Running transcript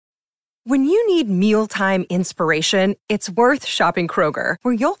When you need mealtime inspiration, it's worth shopping Kroger,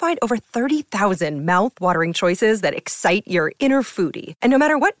 where you'll find over 30,000 mouth-watering choices that excite your inner foodie. And no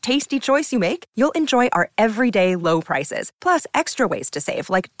matter what tasty choice you make, you'll enjoy our everyday low prices, plus extra ways to save,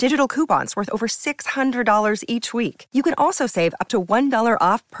 like digital coupons worth over $600 each week. You can also save up to $1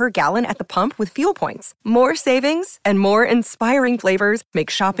 off per gallon at the pump with fuel points. More savings and more inspiring flavors make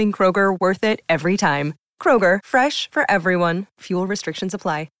shopping Kroger worth it every time. Kroger, fresh for everyone. Fuel restrictions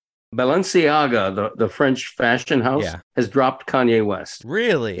apply. Balenciaga, the French fashion house, has dropped Kanye West.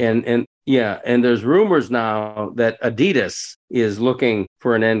 Really? And there's rumors now that Adidas is looking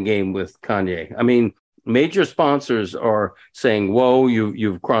for an end game with Kanye. I mean, major sponsors are saying, "Whoa,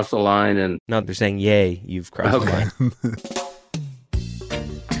 you've crossed the line," and no, they're saying, "Yay, you've crossed the line."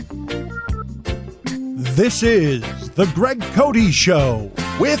 This is the Greg Cote Show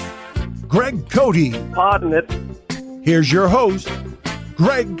with Greg Cote. Pardon it. Here's your host,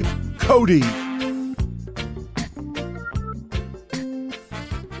 Greg Cote.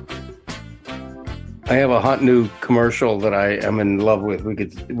 I have a hot new commercial that I am in love with. We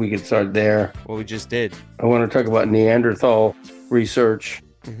could start there. Well, we just did. I want to talk about Neanderthal research.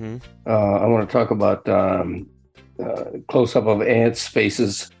 Mm-hmm. I want to talk about close-up of ants'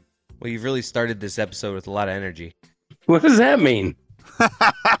 faces. Well, you've really started this episode with a lot of energy. What does that mean?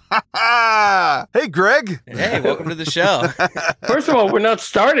 Hey, Greg. Hey, welcome to the show. First of all, we're not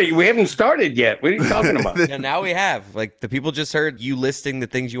starting. We haven't started yet. What are you talking about? Yeah, now we have. Like, the people just heard you listing the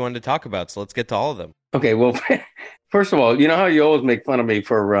things you wanted to talk about, so let's get to all of them. Okay, well, first of all, you know how you always make fun of me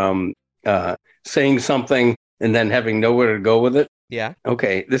for saying something and then having nowhere to go with it? Yeah.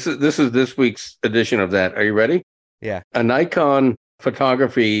 Okay, this is this week's edition of that. Are you ready? Yeah. A Nikon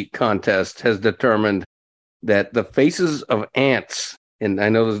photography contest has determined that the faces of ants, and I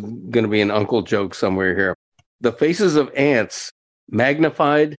know there's going to be an uncle joke somewhere here, the faces of ants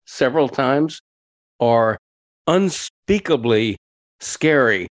magnified several times are unspeakably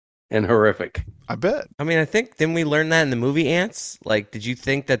scary and horrific. I bet. I mean, didn't we learn that in the movie Ants? Like, did you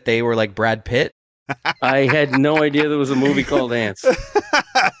think that they were like Brad Pitt? I had no idea there was a movie called Ants.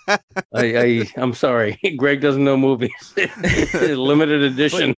 I'm sorry. Greg doesn't know movies. Limited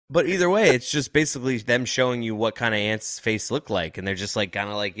edition. But either way, it's just basically them showing you what kind of ants' face look like. And they're just like kind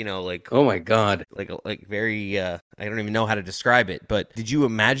of like, like, oh my God. Like very, I don't even know how to describe it. But did you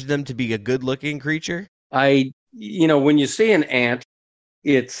imagine them to be a good looking creature? When you see an ant,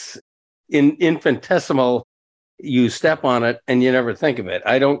 it's infinitesimal. You step on it and you never think of it.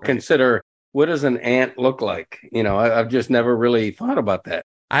 I don't consider, what does an ant look like? I've just never really thought about that.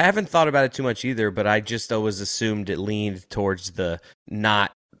 I haven't thought about it too much either, but I just always assumed it leaned towards the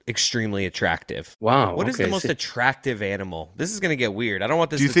not extremely attractive. Wow. What is the most attractive animal? This is going to get weird. I don't want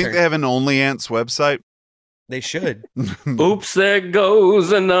this Do you think they have an Only Ants website? They should. Oops, there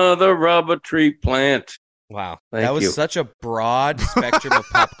goes another rubber tree plant. Wow. Thank that was you. such a broad spectrum of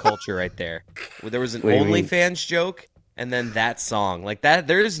pop culture right there. There was an OnlyFans joke and then that song. Like that,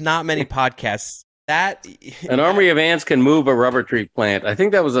 there's not many podcasts. An army of ants can move a rubber tree plant. I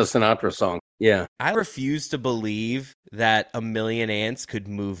think that was a Sinatra song. Yeah. I refuse to believe that a million ants could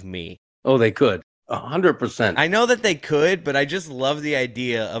move me. Oh, they could. 100%. I know that they could, but I just love the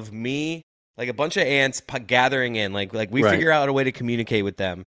idea of me, like a bunch of ants gathering in. Like we figure out a way to communicate with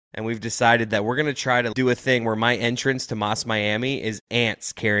them. And we've decided that we're going to try to do a thing where my entrance to Moss Miami is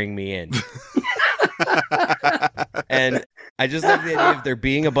ants carrying me in. And I just love the idea of there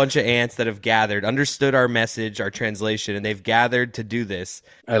being a bunch of ants that have gathered, understood our message, our translation, and they've gathered to do this.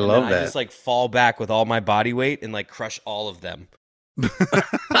 I love that. I just fall back with all my body weight and crush all of them.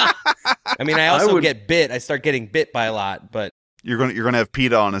 I mean, I also get bit. I start getting bit by a lot, but You're gonna have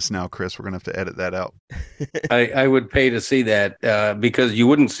PETA on us now, Chris. We're gonna have to edit that out. I would pay to see that because you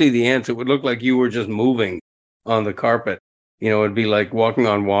wouldn't see the ants. It would look like you were just moving on the carpet. It'd be like walking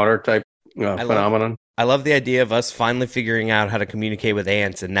on water type phenomenon. I love the idea of us finally figuring out how to communicate with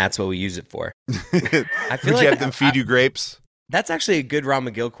ants, and that's what we use it for. I feel Would you have them feed you grapes? That's actually a good Ron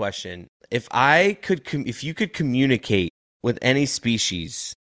McGill question. If you could communicate with any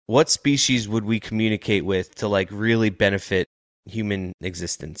species, what species would we communicate with to really benefit human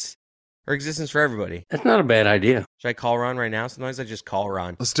existence or existence for everybody? That's not a bad idea. Should I call Ron right now? Sometimes I just call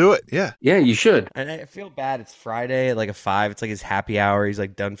Ron. Let's do it. Yeah. Yeah, you should. And I feel bad. It's Friday at a 5. It's his happy hour. He's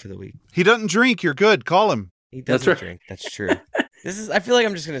done for the week. He doesn't drink. You're good. Call him. He doesn't drink. That's true. I feel like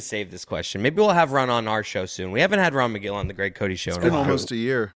I'm just going to save this question. Maybe we'll have Ron on our show soon. We haven't had Ron McGill on the Greg Cote Show. It's been almost a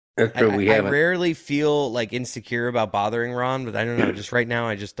year. That's true. I rarely feel insecure about bothering Ron, but I don't know. Just right now,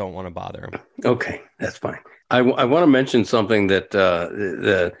 I just don't want to bother him. Okay, that's fine. I want to mention something that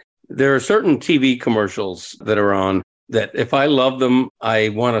there are certain TV commercials that are on that if I love them, I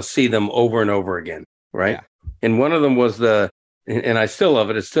want to see them over and over again, right? Yeah. And one of them was and I still love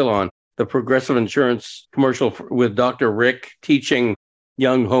it, it's still on, the Progressive Insurance commercial with Dr. Rick teaching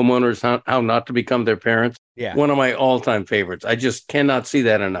young homeowners how not to become their parents. Yeah. One of my all-time favorites. I just cannot see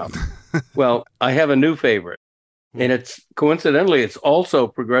that enough. Well, I have a new favorite. And it's coincidentally, it's also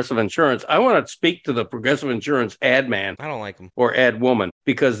Progressive Insurance. I want to speak to the Progressive Insurance ad man. I don't like them. Or ad woman,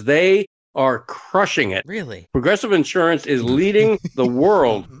 because they are crushing it. Really? Progressive Insurance is leading the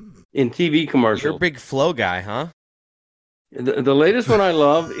world in TV commercials. You're a big Flow guy, huh? The latest one I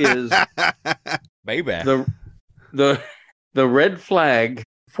love is Baby. the red flag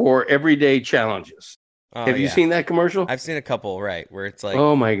for everyday challenges. Oh, Have you seen that commercial? I've seen a couple, right, where it's like,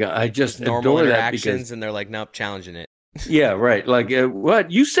 oh my God, I just normal adore that interactions, and they're like, nope, challenging it. Yeah, right. Like, what?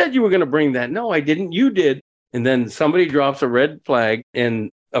 You said you were going to bring that. No, I didn't. You did. And then somebody drops a red flag,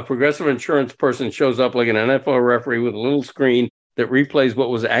 and a Progressive Insurance person shows up like an NFL referee with a little screen that replays what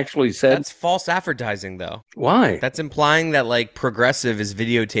was actually said. That's false advertising, though. Why? That's implying that, like, Progressive is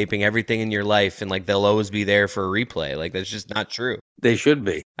videotaping everything in your life, and, like, they'll always be there for a replay. Like, that's just not true. They should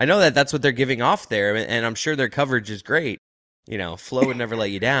be. I know that that's what they're giving off there, and I'm sure their coverage is great. You know, Flo would never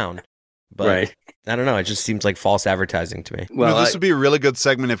let you down. But right. I don't know. It just seems like false advertising to me. Well, this would be a really good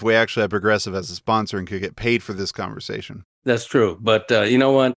segment if we actually had Progressive as a sponsor and could get paid for this conversation. That's true. But you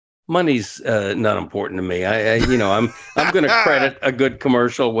know what? Money's not important to me. I'm going to credit a good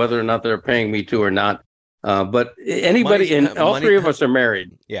commercial, whether or not they're paying me to or not. But anybody, and all three of us are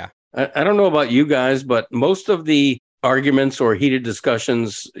married. Yeah. I don't know about you guys, but most of the arguments or heated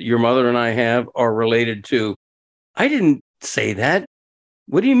discussions your mother and I have are related to, I didn't say that.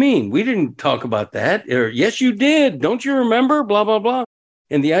 What do you mean? We didn't talk about that. Or, yes, you did. Don't you remember? Blah, blah, blah.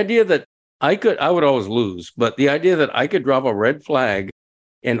 And the idea that I would always lose, but the idea that I could drop a red flag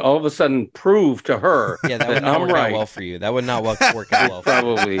and all of a sudden prove to her that would not work out well for you. That would not work out well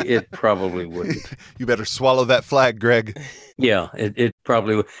for you. It probably wouldn't. You better swallow that flag, Greg. Yeah, it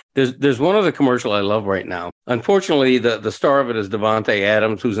probably would. There's one other commercial I love right now. Unfortunately, the star of it is Devontae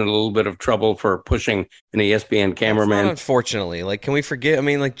Adams, who's in a little bit of trouble for pushing an ESPN cameraman. Unfortunately, like, can we forget? I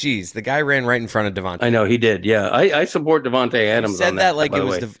mean, like, geez, the guy ran right in front of Devontae. I know he did. Yeah, I support Devontae Adams. You said on that like by it the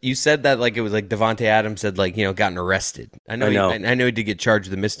was. way. You said that like it was like Devontae Adams had, like, you know, gotten arrested. I know. I know he did get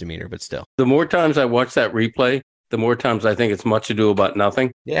charged with a misdemeanor, but still. The more times I watch that replay, the more times I think it's much ado about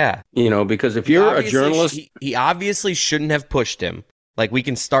nothing. Yeah. You know, because if you're a journalist, he obviously shouldn't have pushed him. Like, we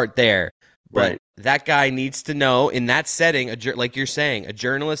can start there. But right. That guy needs to know, in that setting, like you're saying, a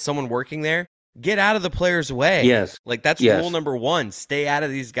journalist, someone working there, get out of the player's way. Yes. Like, that's rule number one. Stay out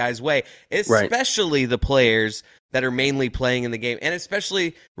of these guys' way, especially the players that are mainly playing in the game, and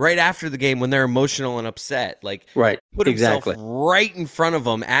especially right after the game when they're emotional and upset. Like, put himself right in front of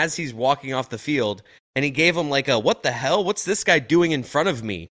him as he's walking off the field, and he gave him like a, what the hell? What's this guy doing in front of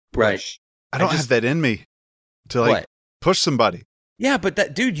me? Right. I don't have that in me to, like, push somebody. Yeah, but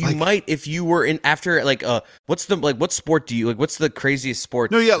that dude, you might if you were in after like what sport do you like? What's the craziest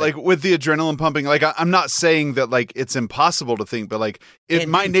sport? No, yeah, like with the adrenaline pumping. Like I'm not saying that like it's impossible to think, but like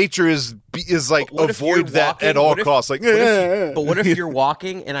my nature is like avoid that at all costs. Like, but what if you're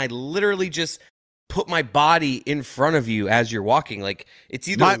walking and I literally just put my body in front of you as you're walking? Like, it's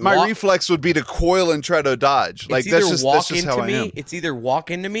either my reflex would be to coil and try to dodge. Like, that's just how I am. It's either walk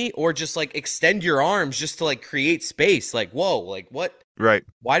into me or just like extend your arms just to like create space. Like, whoa, like what? Right.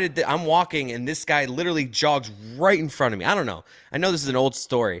 Why did I'm walking and this guy literally jogs right in front of me? I don't know. I know this is an old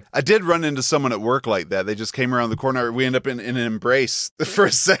story. I did run into someone at work like that. They just came around the corner. We end up in an embrace for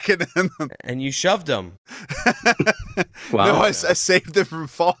a second. And you shoved them. Wow. No, I saved them from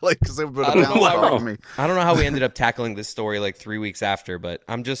falling because they would have bounced off me. I don't know how we ended up tackling this story like 3 weeks after, but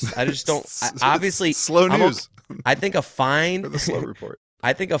I just don't. Obviously, slow news. I think a fine. For the slow report.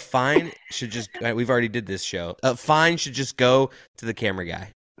 I think a fine should just. We've already did this show. A fine should just go to the camera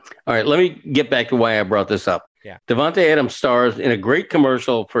guy. All right, let me get back to why I brought this up. Yeah. Devontae Adams stars in a great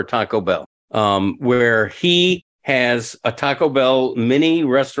commercial for Taco Bell, where he has a Taco Bell mini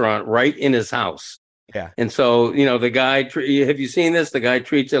restaurant right in his house. Yeah. And so, you know, the guy, have you seen this? The guy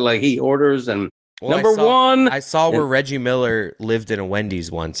treats it like he orders and number one. I saw where Reggie Miller lived in a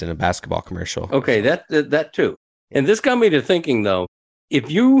Wendy's once in a basketball commercial. Okay, that too. And this got me to thinking, though, if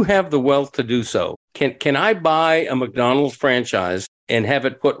you have the wealth to do so, can I buy a McDonald's franchise and have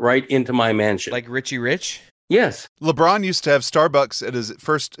it put right into my mansion? Like Richie Rich? Yes. LeBron used to have Starbucks at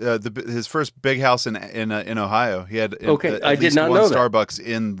his first big house in Ohio. He had I did not know that. Starbucks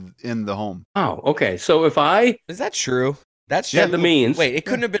in the home. Oh, okay. So if is that true? That's the means. Wait, it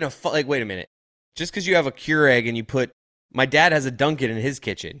couldn't have been wait a minute. Just because you have a Keurig and you put, my dad has a Dunkin' in his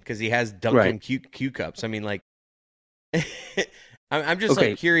kitchen because he has Dunkin' Q cups. I mean, like, I'm just Okay.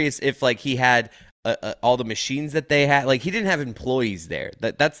 like curious if like he had all the machines that they had. Like he didn't have employees there.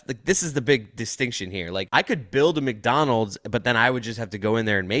 That's like this is the big distinction here. Like I could build a McDonald's, but then I would just have to go in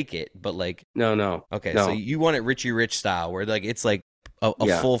there and make it. But like No. okay, no. so you want it Richie Rich style, where like it's like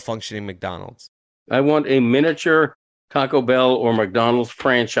a full functioning McDonald's. I want a miniature Taco Bell or McDonald's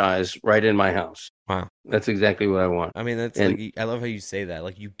franchise right in my house. Wow. That's exactly what I want. I mean, that's like I love how you say that.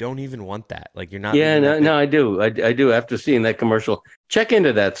 Like you don't even want that. Like you're not. Yeah, no, I do. I do. After seeing that commercial, check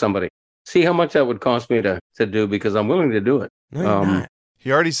into that. Somebody see how much that would cost me to do because I'm willing to do it. No, you're not.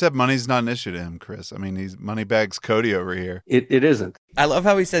 He already said money's not an issue to him, Chris. I mean, he's Moneybags Cote over here. It isn't. I love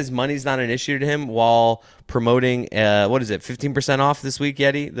how he says money's not an issue to him while promoting, what is it, 15% off this week,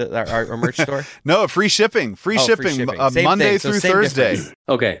 Yeti, our merch store? No, free shipping. Free shipping. Monday through Thursday.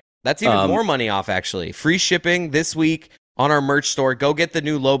 Okay. That's even more money off, actually. Free shipping this week on our merch store. Go get the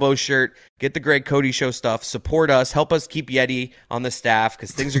new Lobo shirt. Get the Greg Cote Show stuff. Support us. Help us keep Yeti on the staff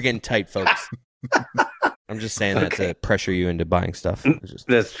because things are getting tight, folks. I'm just saying that to pressure you into buying stuff.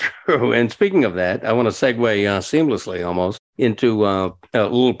 That's true. And speaking of that, I want to segue seamlessly almost into a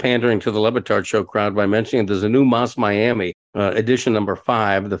little pandering to the Levitard Show crowd by mentioning there's a new Moss Miami edition number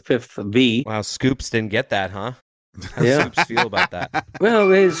 5, the 5th V. Wow, Scoops didn't get that, huh? How Yeah. Scoops feel about that?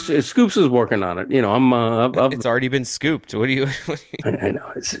 Well, Scoops is working on it. You know, It's already been scooped. What do you? I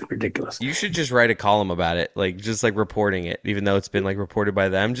know it's ridiculous. You should just write a column about it, like just like reporting it, even though it's been like reported by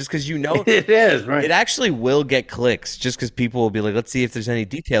them. Just because it is right. It actually will get clicks, just because people will be like, let's see if there's any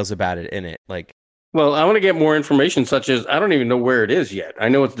details about it in it. Like, well, I want to get more information, such as I don't even know where it is yet. I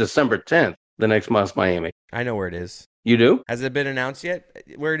know it's December 10th, the next Moss Miami. I know where it is. You do? Has it been announced yet?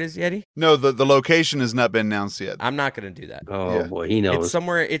 Where it is, Yeti? No, the location has not been announced yet. I'm not going to do that. Oh Yeah. boy, he knows.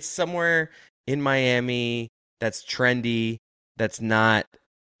 It's somewhere in Miami that's trendy. That's not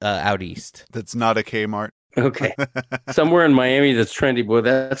out east. That's not a Kmart. Okay, somewhere in Miami that's trendy. Boy,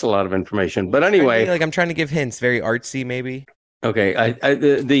 that's a lot of information. But anyway, like I'm trying to give hints. Very artsy, maybe. okay.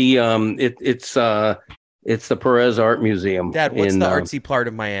 It's the Perez Art Museum. Dad, what's the artsy part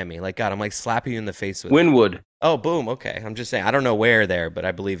of Miami? Like, God, I'm like slapping you in the face with it. Wynwood. Oh, boom. Okay. I'm just saying. I don't know where there, but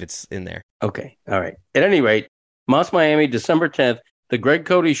I believe it's in there. Okay. All right. At any rate, Moss Miami, December 10th, the Greg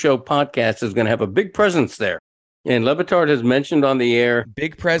Cote Show podcast is going to have a big presence there. And Levitard has mentioned on the air.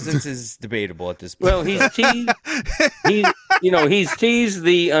 Big presence is debatable at this point. Well, he's teased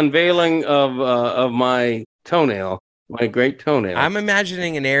the unveiling of my toenail, my great toenail. I'm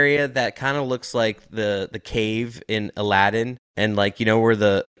imagining an area that kind of looks like the cave in Aladdin, and like where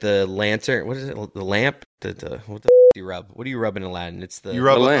the lantern. What is it? The lamp. What the do you rub? What do you rub in Aladdin? It's you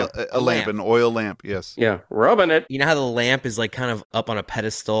rub lamp. A lamp, an oil lamp. Yes. Yeah, rubbing it. You know how the lamp is like kind of up on a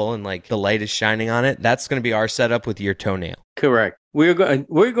pedestal and like the light is shining on it? That's going to be our setup with your toenail. Correct. We're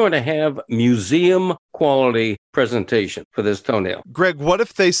going to have museum quality presentation for this toenail. Greg, what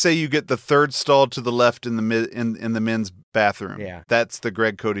if they say you get the third stall to the left in the in the men's bathroom? Yeah. That's the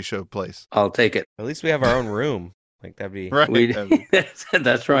Greg Cote Show place. I'll take it. At least we have our own room. Like that'd be right.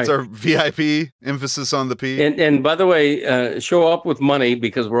 That's right. It's our VIP, emphasis on the P. And by the way, show up with money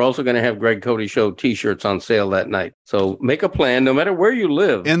because we're also going to have Greg Cote Show T-shirts on sale that night. So make a plan, no matter where you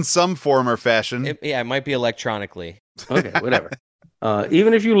live. In some form or fashion. It might be electronically. Okay, whatever.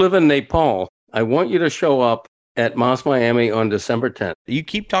 Even if you live in Nepal, I want you to show up at Moss Miami on December 10th. You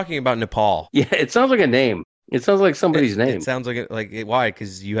keep talking about Nepal. Yeah, it sounds like a name. It sounds like somebody's name. It sounds like why?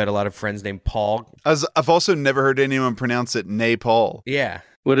 Because you had a lot of friends named Paul. I've also never heard anyone pronounce it Nepal. Yeah.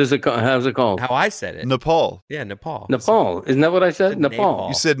 What is it? How's it called? How I said it. Nepal. Yeah, Nepal. Nepal. Isn't that what I said? Nepal.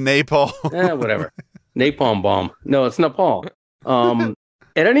 You said Nepal. Whatever. Napalm bomb. No, it's Nepal. At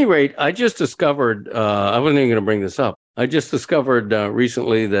any rate, I just discovered, I wasn't even going to bring this up. I just discovered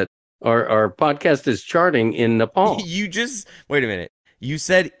recently that our podcast is charting in Nepal. Wait a minute. You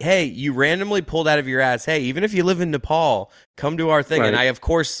said, hey, you randomly pulled out of your ass, hey, even if you live in Nepal, come to our thing. Right. And I, of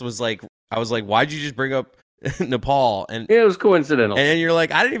course, was like, why'd you just bring up Nepal? And yeah, it was coincidental. And you're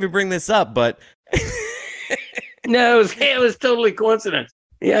like, I didn't even bring this up, but no, it was totally coincidence.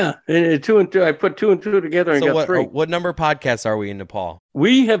 Yeah, and 2 and 2. I put 2 and 2 together and got 3. What number podcasts are we in Nepal?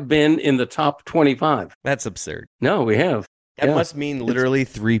 We have been in the top 25. That's absurd. No, we have. That must mean literally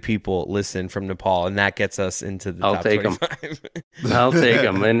 3 people listen from Nepal, and that gets us into the top 25. I'll take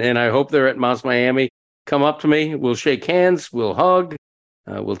them. And I hope they're at Moss Miami. Come up to me. We'll shake hands. We'll hug.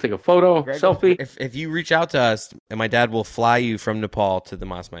 We'll take a photo, Greg, selfie. If you reach out to us, and my dad will fly you from Nepal to the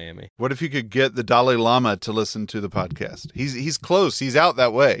Moss Miami. What if you could get the Dalai Lama to listen to the podcast? He's close. He's out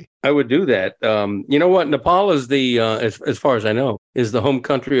that way. I would do that. You know what? Nepal is as far as I know, is the home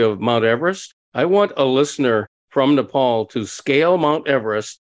country of Mount Everest. I want a listener from Nepal to scale Mount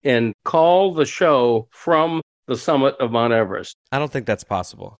Everest and call the show from the summit of Mount Everest. I don't think that's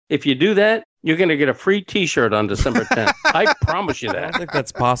possible. If you do that, you're going to get a free T-shirt on December 10th. I promise you I don't that. think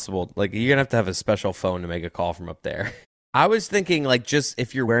that's possible. Like, you're going to have a special phone to make a call from up there. I was thinking, like, just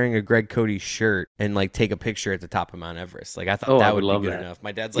if you're wearing a Greg Cote shirt and, like, take a picture at the top of Mount Everest. Like, I thought that would be good enough.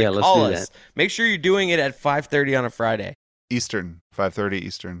 My dad's like, call us. Make sure you're doing it at 5:30 on a Friday. Eastern, 5:30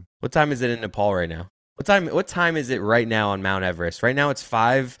 Eastern. What time is it in Nepal right now? What time is it right now on Mount Everest? Right now it's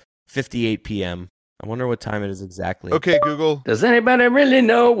 5:58 p.m. I wonder what time it is exactly. Okay, Google. Does anybody really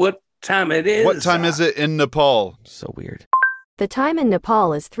know what time it is? What time is it in Nepal? So weird. The time in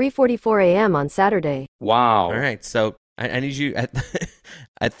Nepal is 3:44 a.m. on Saturday. Wow. All right, so I need you at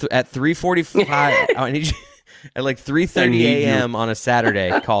 3:45. I need you at like 3:30 a.m. on a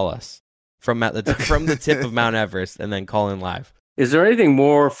Saturday. Call us from the tip of Mount Everest, and then call in live. Is there anything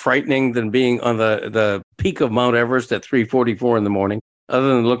more frightening than being on the peak of Mount Everest at 3:44 in the morning,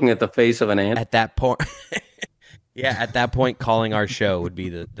 other than looking at the face of an ant? At that point, yeah, at that point, calling our show would be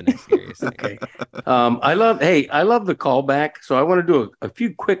the next scariest thing. Okay. I love the callback. So I want to do a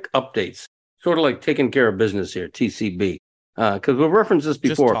few quick updates, sort of like taking care of business here, TCB, because we've referenced this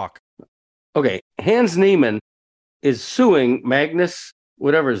before. Just talk. Okay, Hans Niemann is suing Magnus,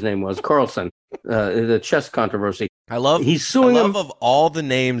 whatever his name was, Carlsen, the chess controversy. He's suing him. Of all the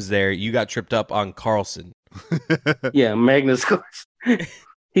names there, you got tripped up on Carlsen. Yeah, Magnus Carlsen.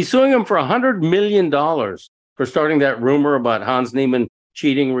 He's suing him for $100 million for starting that rumor about Hans Niemann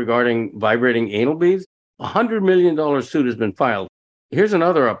cheating regarding vibrating anal beads. $100 million suit has been filed. Here's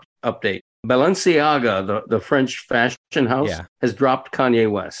another update. Balenciaga, the French fashion house, has dropped Kanye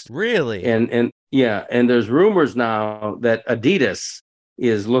West. Really? And there's rumors now that Adidas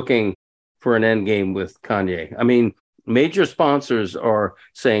is looking for an end game with Kanye. I mean, major sponsors are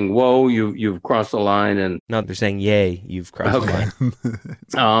saying, "Whoa, you've crossed the line," and no, they're saying, "Yay, you've crossed the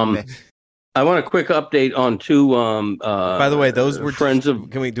line." I want a quick update on two. By the way, those were friends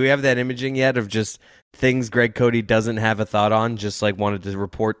of. Do we have that imaging yet of just things Greg Cote doesn't have a thought on? Just like wanted to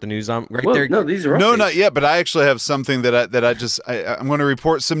report the news on right there. No, these are updates. No, not yet. But I actually have something that I'm going to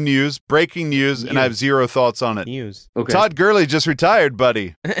report some news, breaking news, and I have zero thoughts on it. News. Okay. Todd Gurley just retired,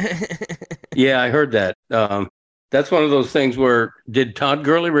 buddy. Yeah, I heard that. That's one of those things where did Todd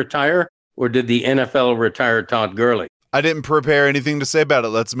Gurley retire or did the NFL retire Todd Gurley? I didn't prepare anything to say about it.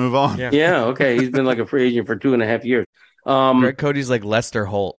 Let's move on. Yeah, okay. He's been like a free agent for 2.5 years. Greg Cody's like Lester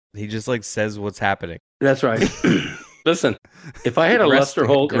Holt. He just like says what's happening. That's right. Listen, if I had a Lester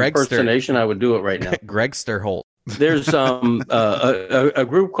Holt impersonation, I would do it right now. Gregster Holt. There's a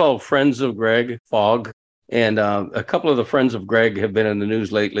group called Friends of Greg, FOG, and a couple of the Friends of Greg have been in the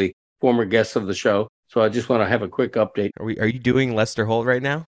news lately, former guests of the show. So I just want to have a quick update. Are you doing Lester Holt right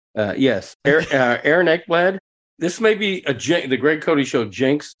now? Yes. Aaron Ekblad. This may be the Greg Cote Show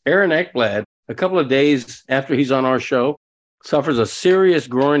jinx. Aaron Ekblad, a couple of days after he's on our show, suffers a serious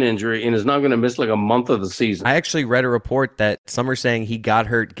groin injury and is now going to miss like a month of the season. I actually read a report that some are saying he got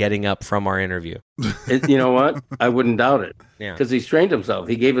hurt getting up from our interview. You know what? I wouldn't doubt it. Yeah. Because he strained himself.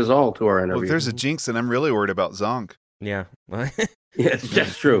 He gave his all to our interview. Well, if there's a jinx, then I'm really worried about Zonk. Yeah. Yes,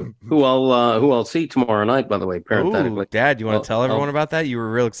 that's true. Who I'll see tomorrow night, by the way, parenthetically. Ooh, Dad, you want to tell everyone about that? You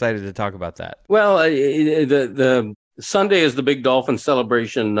were real excited to talk about that. Well, the Sunday is the big Dolphin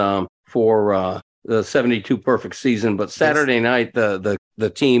celebration for the 72 perfect season, but Saturday night the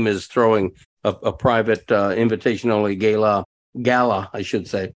team is throwing a private invitation-only gala, I should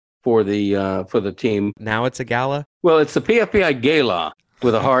say, for the team. Now it's a gala? Well, it's the PFPI Gala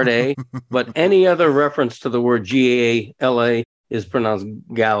with a hard A, but any other reference to the word Gala is pronounced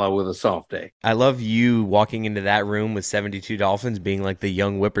gala with a soft A. I love you walking into that room with 72 Dolphins being like the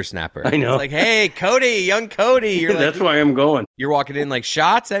young whippersnapper. I know. It's like, hey, Cody, young Cody. You're like, that's why I'm going. You're walking in like,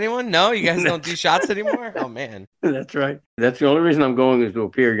 shots, anyone? No, you guys don't do shots anymore? Oh, man. That's right. That's the only reason I'm going is to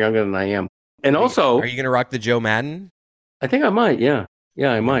appear younger than I am. And also... Are you going to rock the Joe Madden? I think I might, yeah.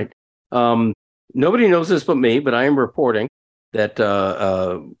 Yeah, I might. Nobody knows this but me, but I am reporting that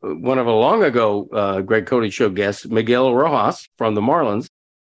one of a long ago Greg Cote Show guests, Miguel Rojas from the Marlins,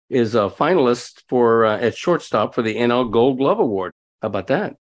 is a finalist for at shortstop for the NL Gold Glove Award. How about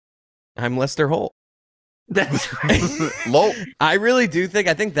that? I'm Lester Holt. That's I really do think.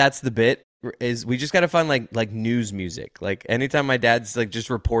 I think that's the bit. Is we just got to find like news music. Like anytime my dad's like just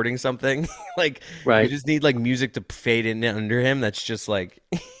reporting something, like we just need like music to fade in under him. That's just like.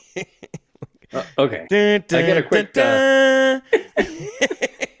 Okay. I get a quick.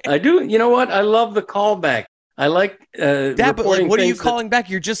 I do. You know what? I love the callback. I like. Dad, but like, what are you calling back?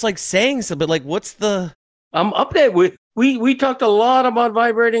 You're just like saying something. But like, what's the? I'm updated with. We talked a lot about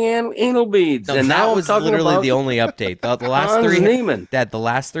vibrating anal beads, No, and that now was I'm talking literally about the only update. The last Hans three, Niemann. Dad, the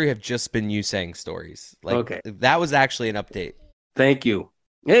last three have just been you saying stories. Like, Okay. that was actually an update. Thank you.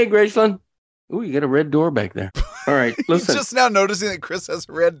 Hey, Graceland. Ooh, you got a red door back there. All right, listen. Just now noticing that Chris has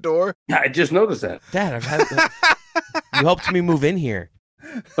a red door. I just noticed that. Dad, you helped me move in here.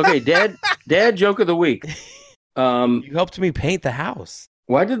 Okay, Dad joke of the week. You helped me paint the house.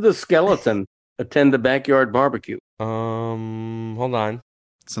 Why did the skeleton attend the backyard barbecue? Hold on.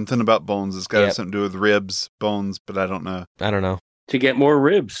 Something about bones. It's got to have something to do with ribs, bones, but I don't know. I don't know. To get more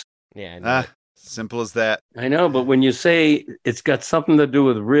ribs. Yeah. Simple as that. I know, but when you say it's got something to do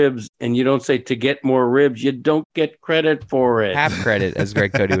with ribs and you don't say to get more ribs, you don't get credit for it. Half credit, as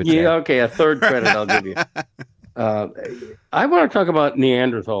Greg Cote would say. Yeah, okay, a third credit I'll give you. I want to talk about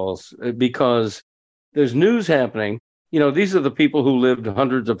Neanderthals because there's news happening. You know, these are the people who lived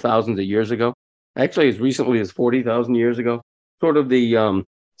hundreds of thousands of years ago. Actually, as recently as 40,000 years ago. Sort of the,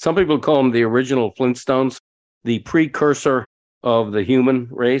 some people call them the original Flintstones. The precursor of the human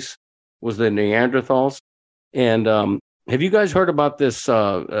race was the Neanderthals. And have you guys heard about this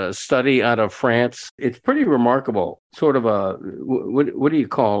study out of France? It's pretty remarkable. Sort of a, what do you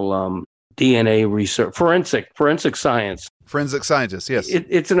call DNA research? Forensic science. Forensic scientists, yes.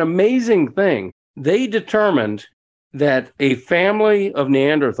 It's an amazing thing. They determined that a family of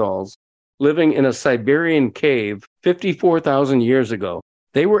Neanderthals living in a Siberian cave 54,000 years ago,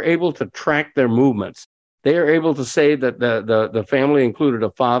 they were able to track their movements. They are able to say that the family included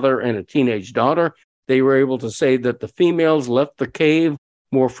a father and a teenage daughter. They were able to say that the females left the cave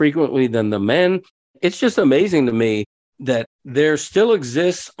more frequently than the men. It's just amazing to me that there still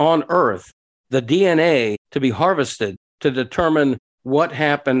exists on Earth the DNA to be harvested to determine what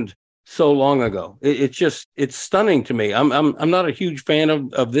happened so long ago. It's stunning to me. I'm not a huge fan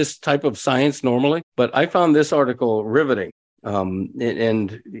of this type of science normally, but I found this article riveting.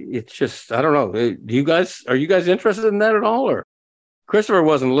 And it's just, I don't know. Are you guys interested in that at all? Or Christopher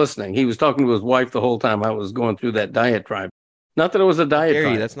wasn't listening. He was talking to his wife the whole time I was going through that diatribe. Not that it was a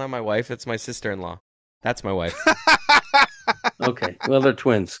diatribe. That's not my wife. That's my sister-in-law. That's my wife. Okay. Well, they're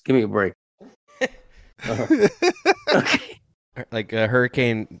twins. Give me a break. Okay. Like a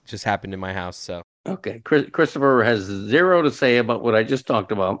hurricane just happened in my house, so. Okay. Christopher has zero to say about what I just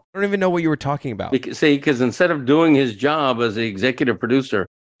talked about. I don't even know what you were talking about. Because instead of doing his job as the executive producer,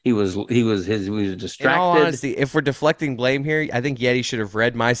 he was distracted. In all honesty, if we're deflecting blame here, I think Yeti should have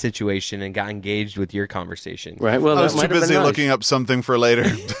read my situation and got engaged with your conversation. Right. Well, I was too busy looking up something for later.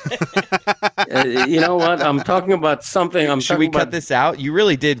 You know what? I'm talking about something. Should we cut this out? You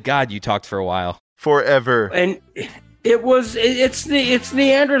really did. God, you talked for a while. Forever. And it's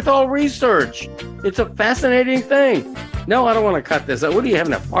Neanderthal research. It's a fascinating thing. No, I don't want to cut this out. What are you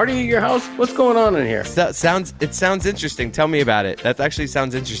having, a party at your house? What's going on in here? It sounds interesting. Tell me about it. That actually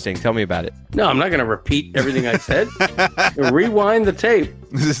sounds interesting. Tell me about it. No, I'm not going to repeat everything I said. Rewind the tape.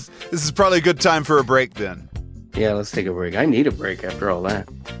 This is probably a good time for a break then. Yeah, let's take a break. I need a break after all that.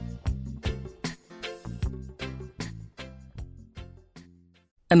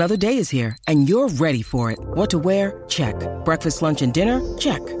 Another day is here, and you're ready for it. What to wear? Check. Breakfast, lunch, and dinner?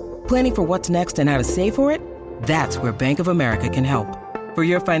 Check. Planning for what's next and how to save for it? That's where Bank of America can help. For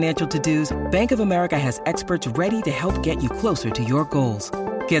your financial to-dos, Bank of America has experts ready to help get you closer to your goals.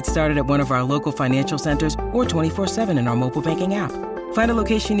 Get started at one of our local financial centers or 24/7 in our mobile banking app. Find a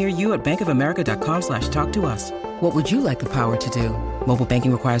location near you at bankofamerica.com/talktous. What would you like the power to do? Mobile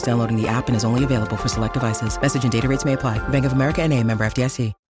banking requires downloading the app and is only available for select devices. Message and data rates may apply. Bank of America NA, member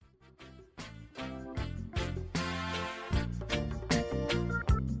FDIC.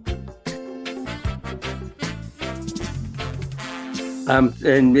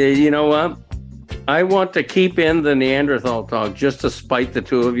 And you know what? I want to keep in the Neanderthal talk just to spite the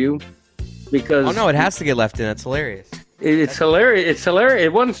two of you, because oh no, it has to get left in. That's hilarious. It's hilarious. It's hilarious.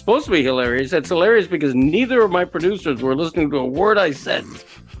 It wasn't supposed to be hilarious. It's hilarious because neither of my producers were listening to a word I said.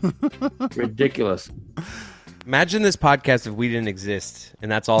 Ridiculous. Imagine this podcast if we didn't exist,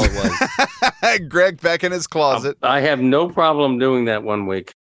 and that's all it was. Greg back in his closet. I have no problem doing that one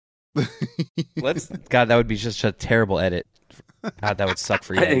week. God, that would be just a terrible edit. God, that would suck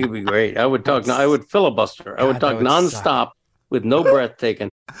for you. I think it'd be great. I would talk. I would filibuster. I would talk nonstop with no breath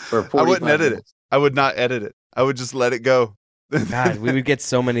taken for 45 I wouldn't edit minutes. it. I would not edit it. I would just let it go. God, we would get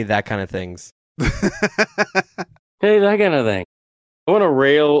so many of that kind of things. Hey, that kind of thing. I want to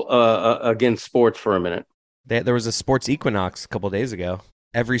rail against sports for a minute. There was a sports equinox a couple of days ago.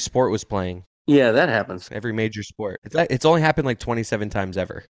 Every sport was playing. Yeah, that happens. Every major sport. It's only happened like 27 times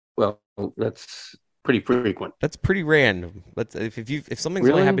ever. Well, that's pretty frequent. That's pretty random. If something's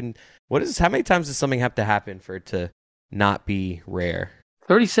Really? only happened, how many times does something have to happen for it to not be rare?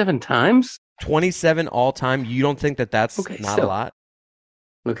 37 times? 27 all time. You don't think that that's not a lot?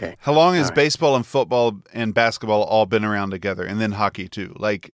 Okay. How long has baseball and football and basketball all been around together? And then hockey too.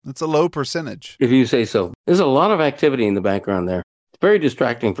 Like, that's a low percentage. If you say so. There's a lot of activity in the background there. It's very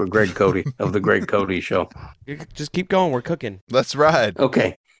distracting for Greg Cote of the Greg Cote Show. Just keep going. We're cooking. Let's ride.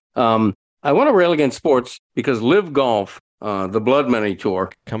 Okay. I want to rail against sports because Live Golf, the Blood Money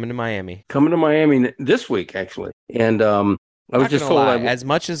Tour, coming to Miami this week, actually. And I was just told as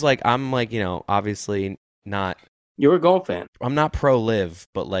much as like I'm like, obviously not. You're a golf fan. I'm not pro live,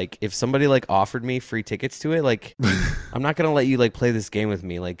 but like if somebody like offered me free tickets to it, like I'm not gonna let you like play this game with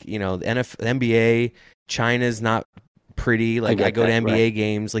me. Like, the NBA, China's not pretty. Like I go to NBA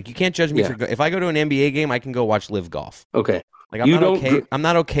games. Like you can't judge me if I go to an NBA game, I can go watch Live Golf. Okay. Like I'm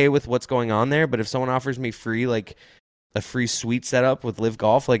not okay with what's going on there, but if someone offers me a free suite setup with Live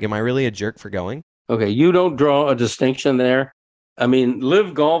Golf, like am I really a jerk for going? Okay, you don't draw a distinction there. I mean,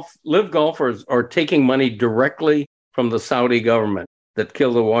 Live Golfers are taking money directly from the Saudi government that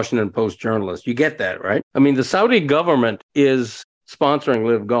killed the Washington Post journalist. You get that, right? I mean, the Saudi government is sponsoring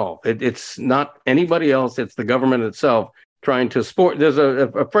Live Golf. It's not anybody else. It's the government itself trying to sport. There's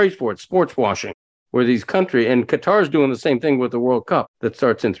a phrase for it, sports washing, where these countries, and Qatar's doing the same thing with the World Cup that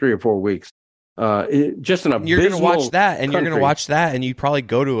starts in 3 or 4 weeks. Just an abysmal You're going to watch that, and country. you're going to watch that, and you probably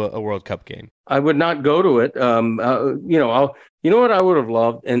go to a World Cup game. I would not go to it. You know what I would have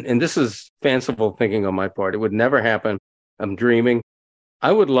loved, and this is fanciful thinking on my part. It would never happen. I'm dreaming.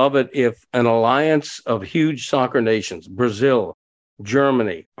 I would love it if an alliance of huge soccer nations, Brazil,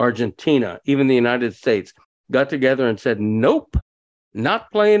 Germany, Argentina, even the United States, got together and said, nope,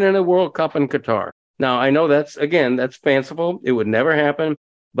 not playing in a World Cup in Qatar. Now, I know that's fanciful. It would never happen,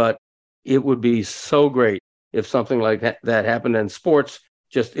 but it would be so great if something like that happened in sports,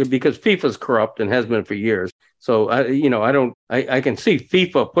 because FIFA's corrupt and has been for years. So I can see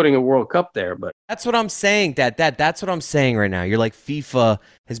FIFA putting a World Cup there, but that's what I'm saying. That's what I'm saying right now. You're like, FIFA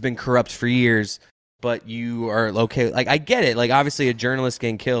has been corrupt for years, but you are okay. Like, I get it. Like, obviously a journalist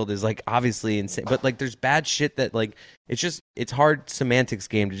getting killed is like obviously insane, but like there's bad shit that like it's hard semantics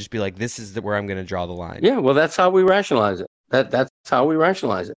game to just be like, this is where I'm going to draw the line. Yeah, well, that's how we rationalize it. That's how we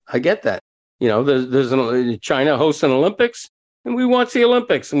rationalize it. I get that. There's China hosts an Olympics, and we watch the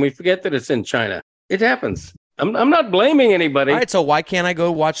Olympics, and we forget that it's in China. It happens. I'm not blaming anybody. All right, so why can't I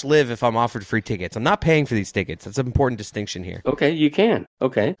go watch Live if I'm offered free tickets? I'm not paying for these tickets. That's an important distinction here. Okay, you can.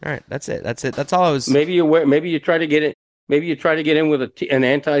 Okay. All right, that's it. That's all I was. Maybe you try to get it. Maybe you try to get in with an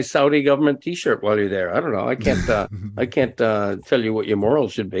anti-Saudi government T-shirt while you're there. I don't know. I can't tell you what your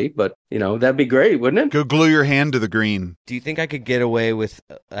morals should be, but that'd be great, wouldn't it? Go glue your hand to the green. Do you think I could get away with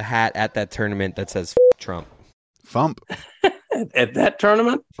a hat at that tournament that says Trump? Fump. At that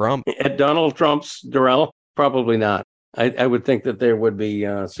tournament? Trump. At Donald Trump's Durrell? Probably not. I would think that there would be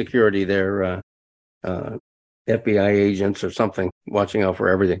security there, FBI agents or something watching out for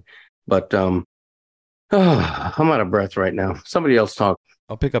everything. But I'm out of breath right now. Somebody else talk.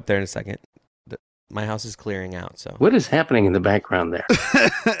 I'll pick up there in a second. My house is clearing out. So what is happening in the background there?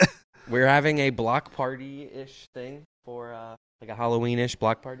 We're having a block party-ish thing for like a Halloween-ish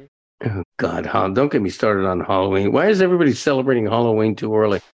block party. Oh, God, don't get me started on Halloween. Why is everybody celebrating Halloween too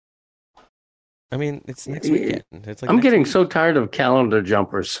early? I mean, it's next weekend. It's like I'm getting so tired of calendar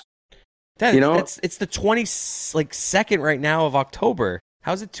jumpers. It's the 22nd right now of October.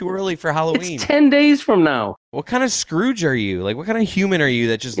 How's it too early for Halloween? It's 10 days from now. What kind of Scrooge are you? Like, what kind of human are you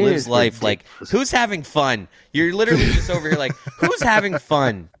that just lives life? Like, who's having fun? You're literally just over here like, who's having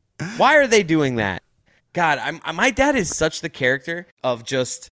fun? Why are they doing that? God, my dad is such the character of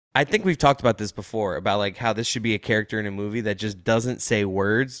just... I think we've talked about this before, about like how this should be a character in a movie that just doesn't say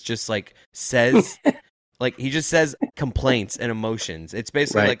words, just like says, like he just says complaints and emotions. It's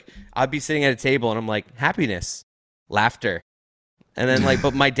basically like I'd be sitting at a table and I'm like, happiness, laughter. And then like,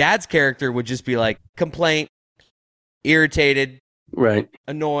 but my dad's character would just be like complaint, irritated, right,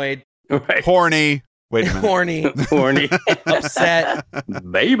 annoyed, right, horny. Wait a minute. Horny, upset,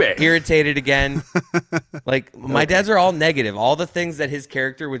 baby, irritated again. Like my dad's are all negative. All the things that his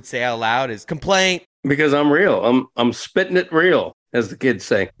character would say out loud is complaint. Because I'm real. I'm spitting it real, as the kids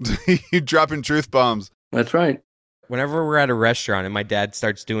say. You dropping truth bombs. That's right. Whenever we're at a restaurant and my dad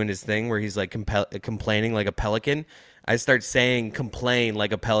starts doing his thing where he's like complaining like a pelican, I start saying complain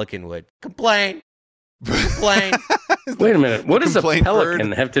like a pelican would. Complain. Complain. Wait a minute. What does a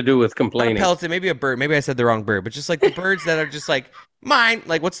pelican have to do with complaining? Not a pelican, maybe a bird. Maybe I said the wrong bird, but just like the birds that are just like mine.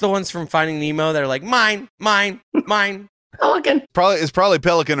 Like what's the ones from Finding Nemo that are like mine, mine, mine. Pelican. It's probably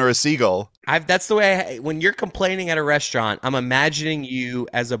pelican or a seagull. That's the way. When you're complaining at a restaurant, I'm imagining you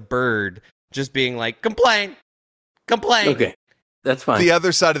as a bird, just being like complain, Complain. Okay, that's fine. The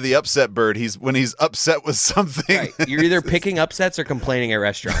other side of the upset bird, when he's upset with something. Right. You're either picking upsets or complaining at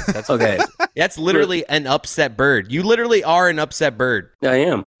restaurants. That's what Okay. it is. That's literally an upset bird. You literally are an upset bird. I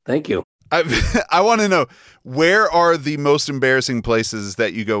am. Thank you. I want to know, where are the most embarrassing places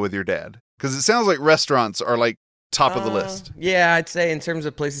that you go with your dad? Because it sounds like restaurants are like top of the list. Yeah, I'd say in terms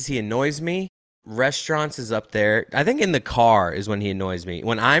of places he annoys me, restaurants is up there. I think in the car is when he annoys me.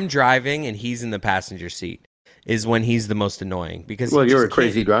 When I'm driving and he's in the passenger seat is when he's the most annoying. Because You're a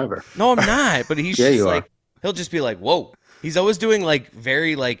crazy driver. No, I'm not. But he's Yeah, just you like, are. he'll just be like, whoa. He's always doing like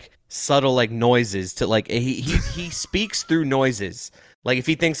very like subtle like noises to like, he speaks through noises. Like if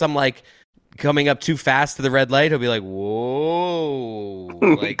he thinks I'm like coming up too fast to the red light, he'll be like, whoa.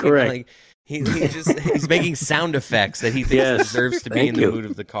 Like, Correct. Like, he's making sound effects that he thinks deserves to be in the mood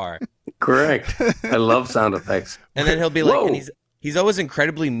of the car. Correct. I love sound effects. And then he'll be like, Whoa. and he's always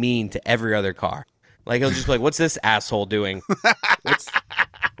incredibly mean to every other car. Like he'll just be like, what's this asshole doing?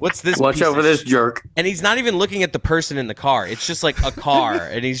 What's this? Watch out for this jerk. And he's not even looking at the person in the car. It's just like a car,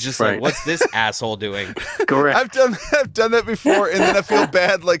 and he's just Right. like, what's this asshole doing? Correct. I've done that before, and then I feel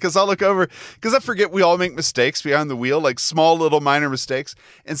bad, like, because I'll look over, because I forget we all make mistakes behind the wheel, like small little minor mistakes,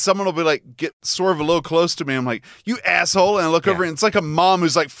 and someone will be like, swerve a little close to me. I'm like, you asshole, and I look over, and it's like a mom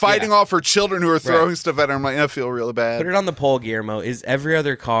who's like fighting off her children who are throwing stuff at her. I'm like, I feel really bad. Put it on the poll, Guillermo. Is every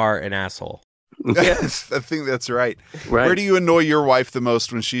other car an asshole? Yes. I think that's right. Right. Where do you annoy your wife the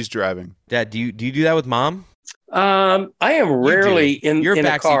most when she's driving? Dad, do you do that with mom? I am rarely You're a in a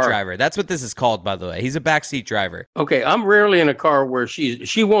backseat car. driver. That's what this is called, by the way. He's a backseat driver. Okay, I'm rarely in a car where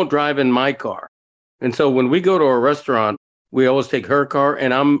she won't drive in my car. And so when we go to a restaurant, we always take her car,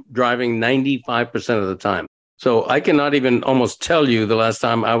 and I'm driving 95% of the time. So I cannot even almost tell you the last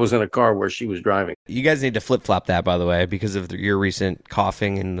time I was in a car where she was driving. You guys need to flip-flop that, by the way, because of your recent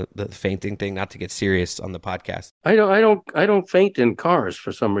coughing and the fainting thing, not to get serious on the podcast. I don't faint in cars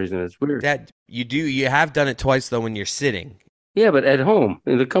for some reason. It's weird. Dad, you have done it twice, though, when you're sitting. Yeah, but at home,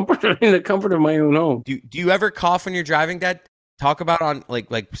 in the comfort of my own home. Do you ever cough when you're driving, Dad? Talk about on, like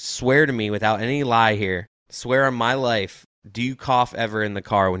swear to me without any lie here. Swear on my life. Do you cough ever in the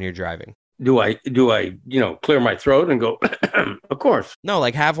car when you're driving? Do I clear my throat and go, of course. No,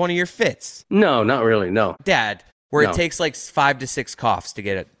 like have one of your fits. No, not really, no. Dad, where No. it takes like 5 to 6 coughs to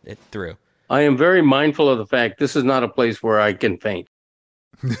get it through. I am very mindful of the fact this is not a place where I can faint.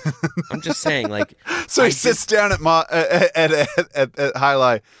 I'm just saying, like. So he sits down at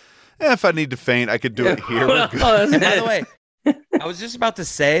Highlight. If I need to faint, I could do it here. We're good. And by the way, I was just about to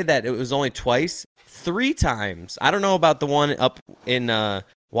say that it was only twice. 3 times. I don't know about the one up in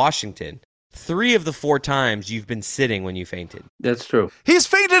Washington. 3 of the 4 times you've been sitting when you fainted. That's true. He's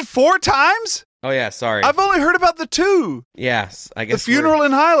fainted 4 times? Oh, yeah, sorry. I've only heard about the 2. Yes, I The guess. funeral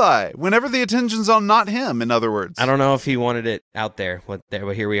in Highlight. Whenever the attention's on not him, in other words. I don't know if he wanted it out there, but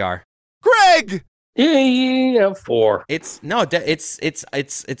here we are. Greg! Yeah, 4. It's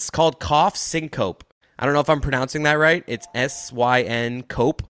called cough syncope. I don't know if I'm pronouncing that right. It's SYN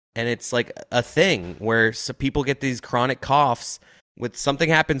cope, and it's like a thing where people get these chronic coughs with something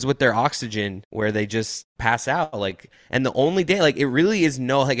happens with their oxygen where they just pass out. Like, and the only day, like, it really is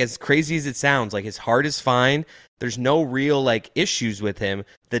no, like, as crazy as it sounds, like his heart is fine. There's no real like issues with him.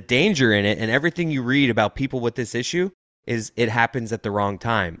 The danger in it and everything you read about people with this issue is it happens at the wrong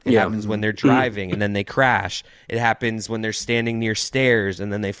time. It happens when they're driving and then they crash. It happens when they're standing near stairs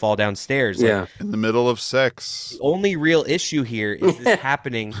and then they fall downstairs. Yeah. Like, In the middle of sex. the only real issue here is this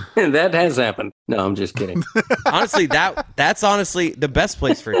happening. That has happened. No, I'm just kidding. Honestly, that's honestly the best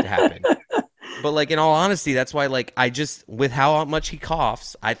place for it to happen. But like, in all honesty, that's why, like, with how much he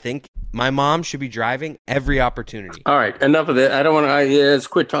coughs, I think my mom should be driving every opportunity. All right, enough of that. I don't want to. Let's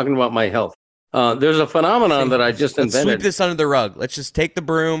quit talking about my health. There's a phenomenon that I just Let's invented. sweep this under the rug. Let's just take the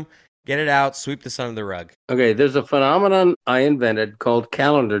broom, get it out, sweep this under the rug. Okay, there's a phenomenon I invented called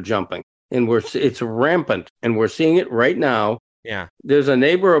calendar jumping, and it's rampant, and we're seeing it right now. Yeah. There's a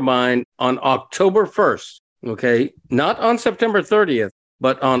neighbor of mine on October 1st. Okay, not on September 30th,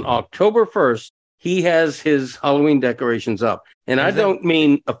 but on October 1st, he has his Halloween decorations up, and I don't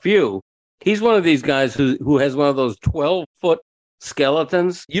mean a few. He's one of these guys who has one of those 12-foot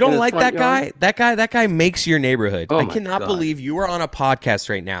skeletons. You don't in his like front that guy? yard. That guy makes your neighborhood. Oh I my cannot God. believe you are on a podcast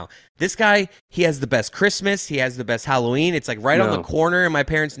right now. This guy, he has the best Christmas. He has the best Halloween. It's like right on No. the corner in my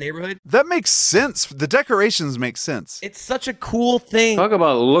parents' neighborhood. That makes sense. The decorations make sense. It's such a cool thing. Talk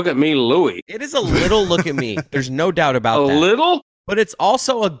about look at me, Louie. It is a little look at me. There's no doubt about A that. little? but it's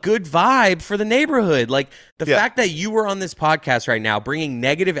also a good vibe for the neighborhood. Like the Yeah. fact that you were on this podcast right now bringing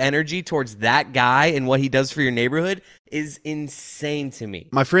negative energy towards that guy and what he does for your neighborhood is insane to me.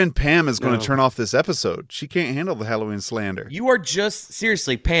 My friend Pam is going to turn off this episode. She can't handle the Halloween slander. You are just,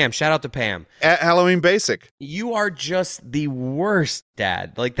 seriously, Pam, shout out to Pam. At Halloween Basic. You are just the worst,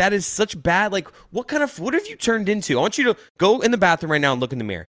 Dad. Like, that is such bad. Like, what have you turned into? I want you to go in the bathroom right now and look in the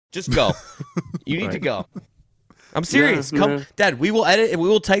mirror. Just go. You need to go. I'm serious. Come, Dad, we will edit and we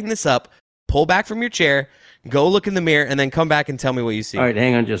will tighten this up. Pull back from your chair, go look in the mirror, and then come back and tell me what you see. All right,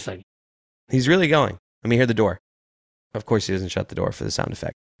 hang on just a second. He's really going. Let me hear the door. Of course, he doesn't shut the door for the sound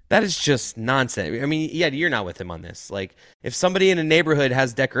effect. That is just nonsense. I mean, yeah, you're not with him on this. Like, if somebody in a neighborhood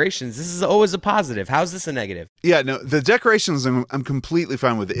has decorations, this is always a positive. How's this a negative? Yeah, no, the decorations, I'm completely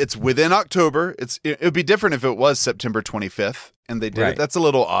fine with it. It's within October. It would be different if it was September 25th and they did it. That's a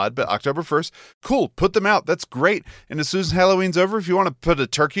little odd, but October 1st, cool, put them out. That's great. And as soon as Halloween's over, if you want to put a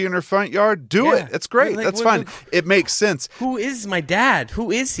turkey in your front yard, do it. It's great. Like, That's fine. It makes sense. Who is my dad?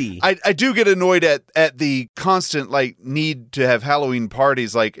 Who is he? I do get annoyed at the constant like need to have Halloween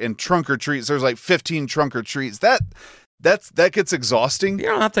parties like and trunk or treats. There's like 15 trunk or treats. That gets exhausting. You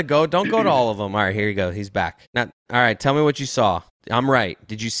don't have to go. Don't go to all of them. All right, here you go. He's back. Now, all right, tell me what you saw. I'm right.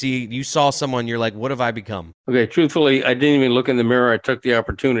 Did you saw someone, you're like, what have I become? Okay, truthfully, I didn't even look in the mirror. I took the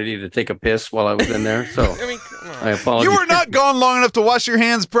opportunity to take a piss while I was in there, so I mean, come on. I apologize. You were not gone long enough to wash your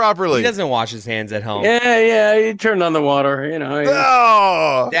hands properly. He doesn't wash his hands at home. Yeah, he turned on the water, you know.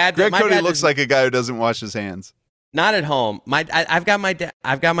 Oh, Dad, Greg my Cote dad looks like a guy who doesn't wash his hands. Not at home. I've got my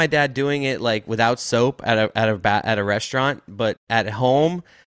dad doing it like without soap at a restaurant, but at home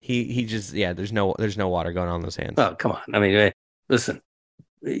he just there's no water going on those hands. Oh, come on. I mean, listen,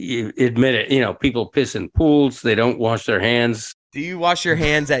 you admit it. You know, people piss in pools. They don't wash their hands. Do you wash your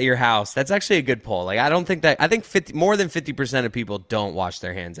hands at your house? That's actually a good poll. Like, I think more than 50% of people don't wash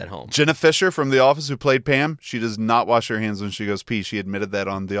their hands at home. Jenna Fisher from The Office, who played Pam, she does not wash her hands when she goes pee. She admitted that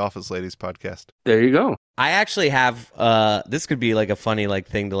on The Office Ladies podcast. There you go. I actually have, this could be like a funny like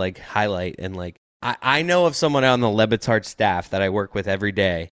thing to like highlight. And like, I know of someone on the Lebitard staff that I work with every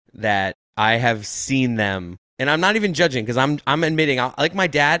day that I have seen them, and I'm not even judging because I'm admitting, like my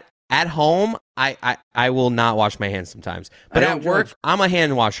dad, at home, I will not wash my hands sometimes. But at work, I'm a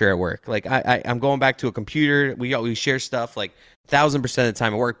hand washer at work. Like I'm going back to a computer. We share stuff like 1,000% of the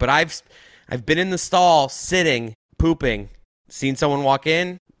time at work. But I've been in the stall sitting, pooping, seen someone walk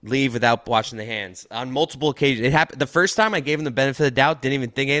in, leave without washing the hands on multiple occasions. It happened the first time. I gave him the benefit of the doubt, didn't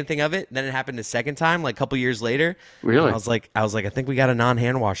even think anything of it. Then it happened the second time, like a couple years later. Really? I was like, I think we got a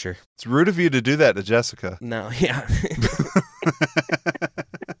non-hand washer. It's rude of you to do that to Jessica. No, yeah.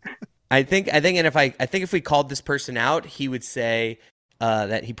 I think if we called this person out, he would say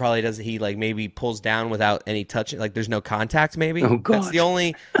that he probably does. He like maybe pulls down without any touching. Like there's no contact. Maybe. Oh God. That's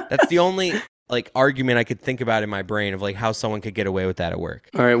the only like argument I could think about in my brain of like how someone could get away with that at work.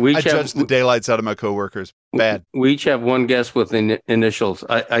 All right, I judge the daylights out of my coworkers. Bad. We each have one guess with initials.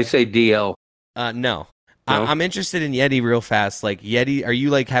 I say DL. No. I'm interested in Yeti real fast. Like Yeti, are you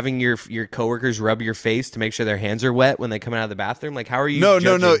like having your coworkers rub your face to make sure their hands are wet when they come out of the bathroom? Like how are you? No.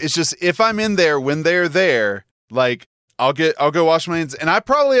 judging? It's just if I'm in there when they're there, like I'll go wash my hands, and I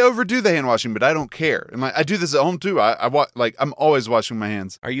probably overdo the hand washing, but I don't care. And like I do this at home too. I'm always washing my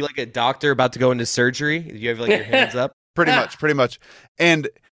hands. Are you like a doctor about to go into surgery? Do you have like your hands up? Pretty much. And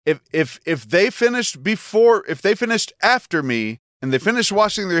if they finished after me and they finished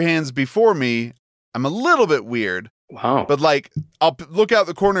washing their hands before me, I'm a little bit weird. Wow. But like, I'll look out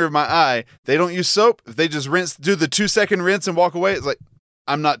the corner of my eye. They don't use soap. If they just do the 2-second rinse and walk away, it's like,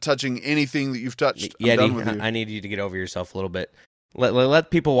 I'm not touching anything that you've touched. I'm done with you. I need you to get over yourself a little bit.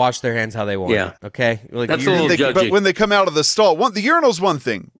 Let people wash their hands how they want. Yeah. Okay? Like, That's a little judgy. But when they come out of the stall, the urinal's one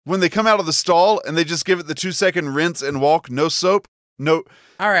thing. When they come out of the stall and they just give it the 2-second rinse and walk, no soap, no.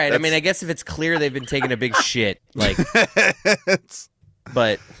 All right. I mean, I guess if it's clear they've been taking a big shit, like.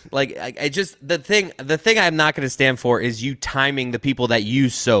 But like, I just the thing I'm not going to stand for is you timing the people that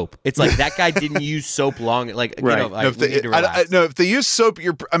use soap. It's like that guy didn't use soap long. Like, right. You know, like, if they use soap,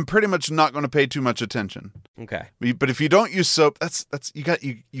 I'm pretty much not going to pay too much attention. Okay. But if you don't use soap, that's you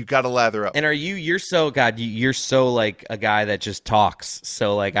got to lather up. And you're so like a guy that just talks.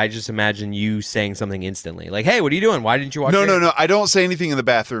 So like I just imagine you saying something instantly, like, "Hey, what are you doing? Why didn't you wash?" No. I don't say anything in the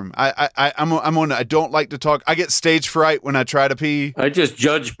bathroom. I don't like to talk. I get stage fright when I try to pee. just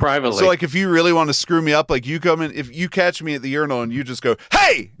judge privately. So, like, if you really want to screw me up, like, you come in, if you catch me at the urinal and you just go,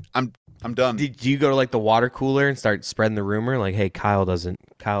 "Hey, I'm done." Do you go to like the water cooler and start spreading the rumor like, hey, Kyle doesn't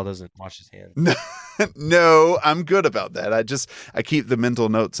wash his hands? No, I'm good about that. I keep the mental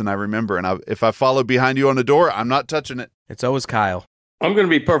notes and I remember. And if I follow behind you on the door, I'm not touching it. It's always Kyle. I'm going to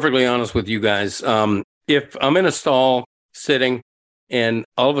be perfectly honest with you guys. If I'm in a stall sitting and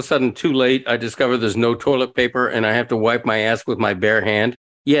all of a sudden too late, I discover there's no toilet paper and I have to wipe my ass with my bare hand,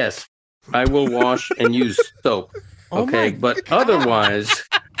 yes, I will wash and use soap. Okay, but otherwise,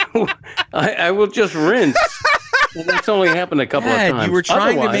 I will just rinse. And that's only happened a couple of times. You were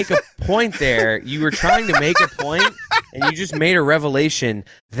trying to make a point there. You were trying to make a point, and you just made a revelation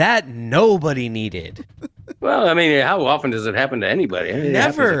that nobody needed. Well, I mean, how often does it happen to anybody? I mean,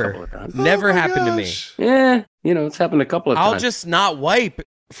 Never. Never happened to me. Yeah, it's happened a couple of times. I'll just not wipe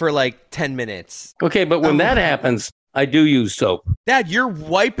for like 10 minutes. Okay, but when that happens, I do use soap. Dad, you're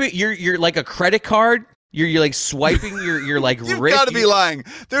wiping. You're like a credit card. You're like swiping your like You've wrist. got to be lying.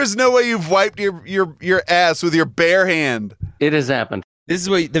 There's no way you've wiped your ass with your bare hand. It has happened. This is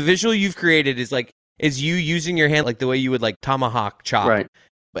what the visual you've created is you using your hand like the way you would like tomahawk chop. Right.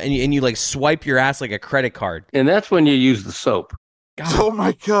 And you like swipe your ass like a credit card. And that's when you use the soap. God. Oh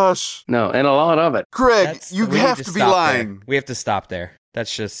my gosh. No, and a lot of it. Greg, you have to be lying. There. We have to stop there.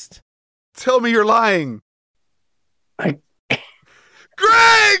 That's just... Tell me you're lying.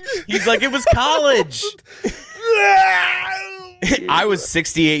 Greg! He's like, it was college. I was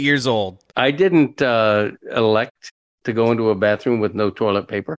 68 years old. I didn't elect to go into a bathroom with no toilet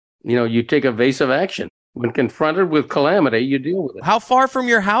paper. You take evasive action. When confronted with calamity, you deal with it. How far from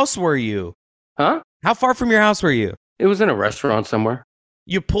your house were you? Huh? How far from your house were you? It was in a restaurant somewhere.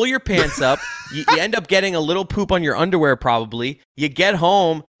 You pull your pants up. You end up getting a little poop on your underwear probably. You get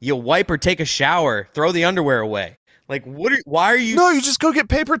home. You wipe or take a shower. Throw the underwear away. Like, why are you... No, you just go get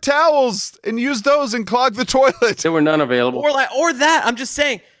paper towels and use those and clog the toilet. There were none available. Or that. I'm just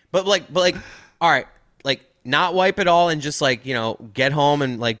saying. But like, all right, like not wipe it all and just like, get home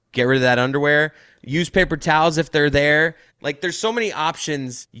and like get rid of that underwear. Use paper towels if they're there. Like, there's so many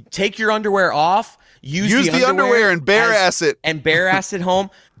options. You take your underwear off. Use the underwear and bare ass it. And bare ass it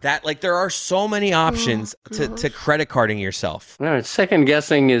home. That, like, there are so many options to credit carding yourself. All right, second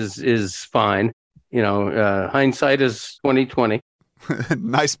guessing is fine. Hindsight is 20/20.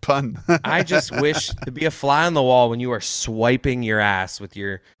 Nice pun. I just wish to be a fly on the wall when you are swiping your ass with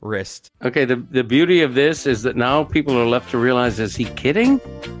your wrist. Okay, the beauty of this is that now people are left to realize, is he kidding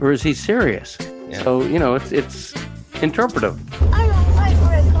or is he serious? Yeah. So, it's interpretive. I don't like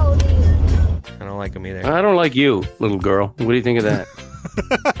Greg Cote. I don't like him either. I don't like you, little girl. What do you think of that?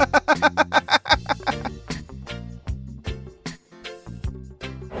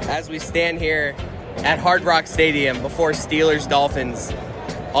 As we stand here at Hard Rock Stadium before Steelers Dolphins,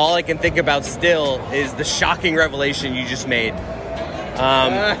 all I can think about still is the shocking revelation you just made.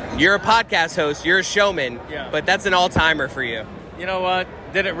 You're a podcast host, you're a showman, but that's an all-timer for you. You know what?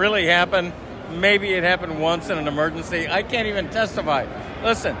 Did it really happen? Maybe it happened once in an emergency. I can't even testify.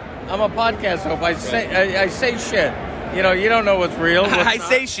 Listen, I'm a podcast host. I say shit. You don't know what's real. I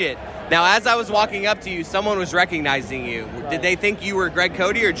say shit. Now, as I was walking up to you, someone was recognizing you. Did they think you were Greg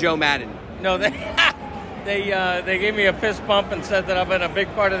Cote or Joe Madden? No, they gave me a fist bump and said that I've been a big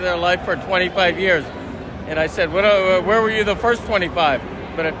part of their life for 25 years. And I said, where were you the first 25?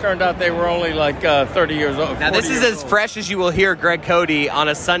 But it turned out they were only like 30 years old. Now, this is as fresh as you will hear Greg Cote on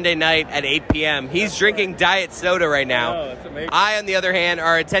a Sunday night at 8 p.m. He's drinking diet soda right now. Oh, that's amazing. I, on the other hand,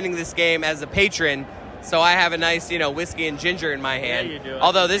 are attending this game as a patron. So I have a nice, whiskey and ginger in my hand. Yeah, you do.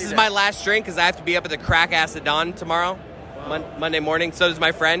 Although this is my last drink because I have to be up at the crack ass of dawn tomorrow, Monday morning. So does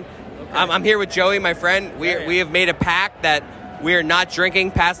my friend. Okay. I'm here with Joey, my friend. We have made a pact that we are not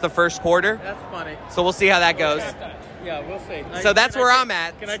drinking past the first quarter. That's funny. So we'll see how that goes. Yeah, we'll see. So that's where I'm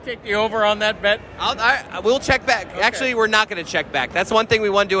at. Can I take the over on that bet? We'll check back. Okay. Actually, we're not going to check back. That's one thing we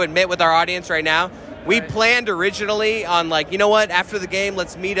want to admit with our audience right now. We planned originally on like, you know what? After the game,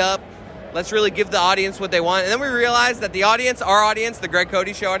 let's meet up. Let's really give the audience what they want. And then we realized that the audience, our audience, the Greg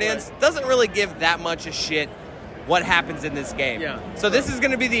Cote Show audience, doesn't really give that much a shit what happens in this game. Yeah. So this is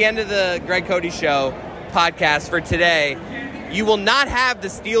going to be the end of the Greg Cote Show podcast for today. You will not have the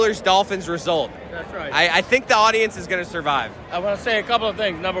Steelers-Dolphins result. That's right. I think the audience is going to survive. I want to say a couple of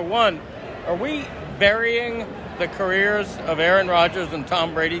things. Number one, are we burying the careers of Aaron Rodgers and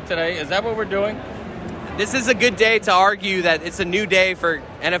Tom Brady today? Is that what we're doing? This is a good day to argue that it's a new day for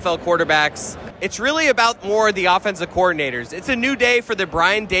NFL quarterbacks. It's really about more the offensive coordinators. It's a new day for the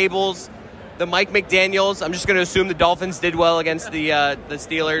Brian Dabolls, the Mike McDaniels. I'm just going to assume the Dolphins did well against the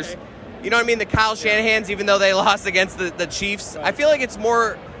Steelers. You know what I mean? The Kyle Shanahans, even though they lost against the Chiefs. Right. I feel like it's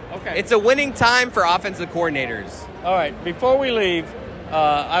more. Okay. It's a winning time for offensive coordinators. All right. Before we leave,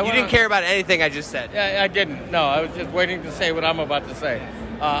 You didn't care about anything I just said. I didn't. No, I was just waiting to say what I'm about to say.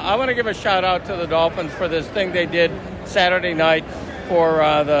 I want to give a shout out to the Dolphins for this thing they did Saturday night for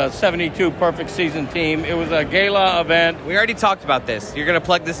the 72 Perfect Season team. It was a gala event. We already talked about this. You're going to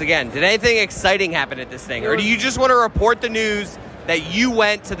plug this again. Did anything exciting happen at this thing? Or do you just want to report the news that you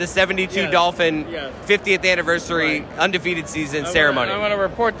went to the 72 Dolphin 50th anniversary undefeated season ceremony? I want to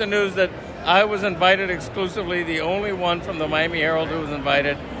report the news that I was invited exclusively, the only one from the Miami Herald who was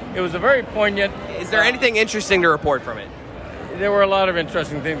invited. It was a very poignant... Is there anything interesting to report from it? There were a lot of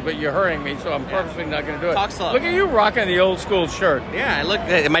interesting things, but you're hurrying me, so I'm purposely not going to do it. Talk slow. Look at you rocking the old school shirt. Yeah, I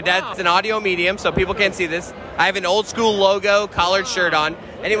look. My dad's an audio medium, so people can't see this. I have an old school logo collared shirt on.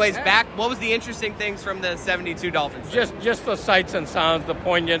 Anyways, back. What was the interesting things from the 72 Dolphins? Just the sights and sounds, the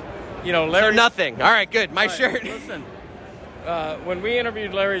poignant. Larry. So nothing. All right, good. My shirt. Listen, when we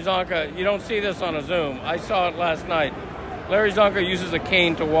interviewed Larry Zonka, you don't see this on a Zoom. I saw it last night. Larry Zonka uses a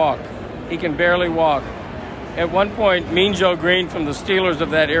cane to walk. He can barely walk. At one point, Mean Joe Green from the Steelers of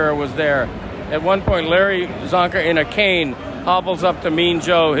that era was there. At one point, Larry Zonka in a cane hobbles up to Mean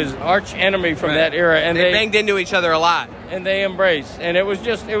Joe, his arch enemy from that era, and they banged into each other a lot. And they embraced, and it was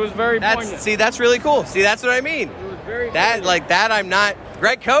very poignant. See, that's really cool. See, that's what I mean. It was very that poignant. that I'm not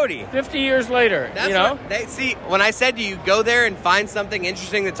Greg Cote. 50 years later, See, when I said to you, go there and find something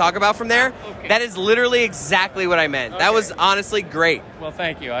interesting to talk about from there, that is literally exactly what I meant. That was honestly great. Well,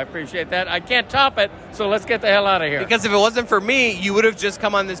 thank you. I appreciate that. I can't top it, so let's get the hell out of here. Because if it wasn't for me, you would have just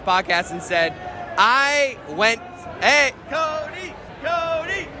come on this podcast and said, I went, hey, Cody.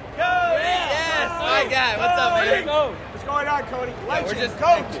 Yes, my guy. What's up, man? What's going on, Cody? We're just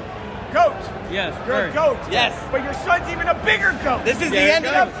Goat. Yes, You're a goat. Yes. But your son's even a bigger goat. This is the end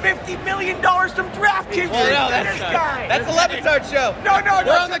of of $50 million from DraftKings. Well, no, that's the Levitard show. No.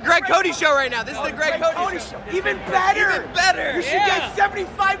 We're on the Greg Cote show right now. This is the Greg Cote show. Even better. You should get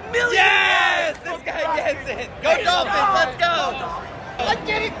 $75 million. Yes! This guy gets it. Go Dolphins. Let's go. I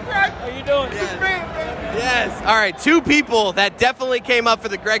get it, Greg. How you doing? Yes. All right, two people that definitely came up for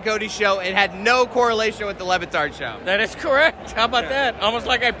the Greg Cote show and had no correlation with the Levitard show. That is correct. How about that? Almost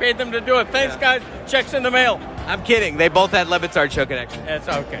like I paid them to do it. Thanks, guys. Checks in the mail. I'm kidding. They both had Levitard show connection. That's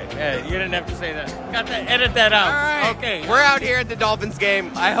okay. Hey, you didn't have to say that. Got to edit that out. All right. Okay. We're out here at the Dolphins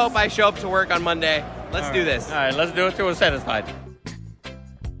game. I hope I show up to work on Monday. Let's do this. All right, let's do it till we're satisfied.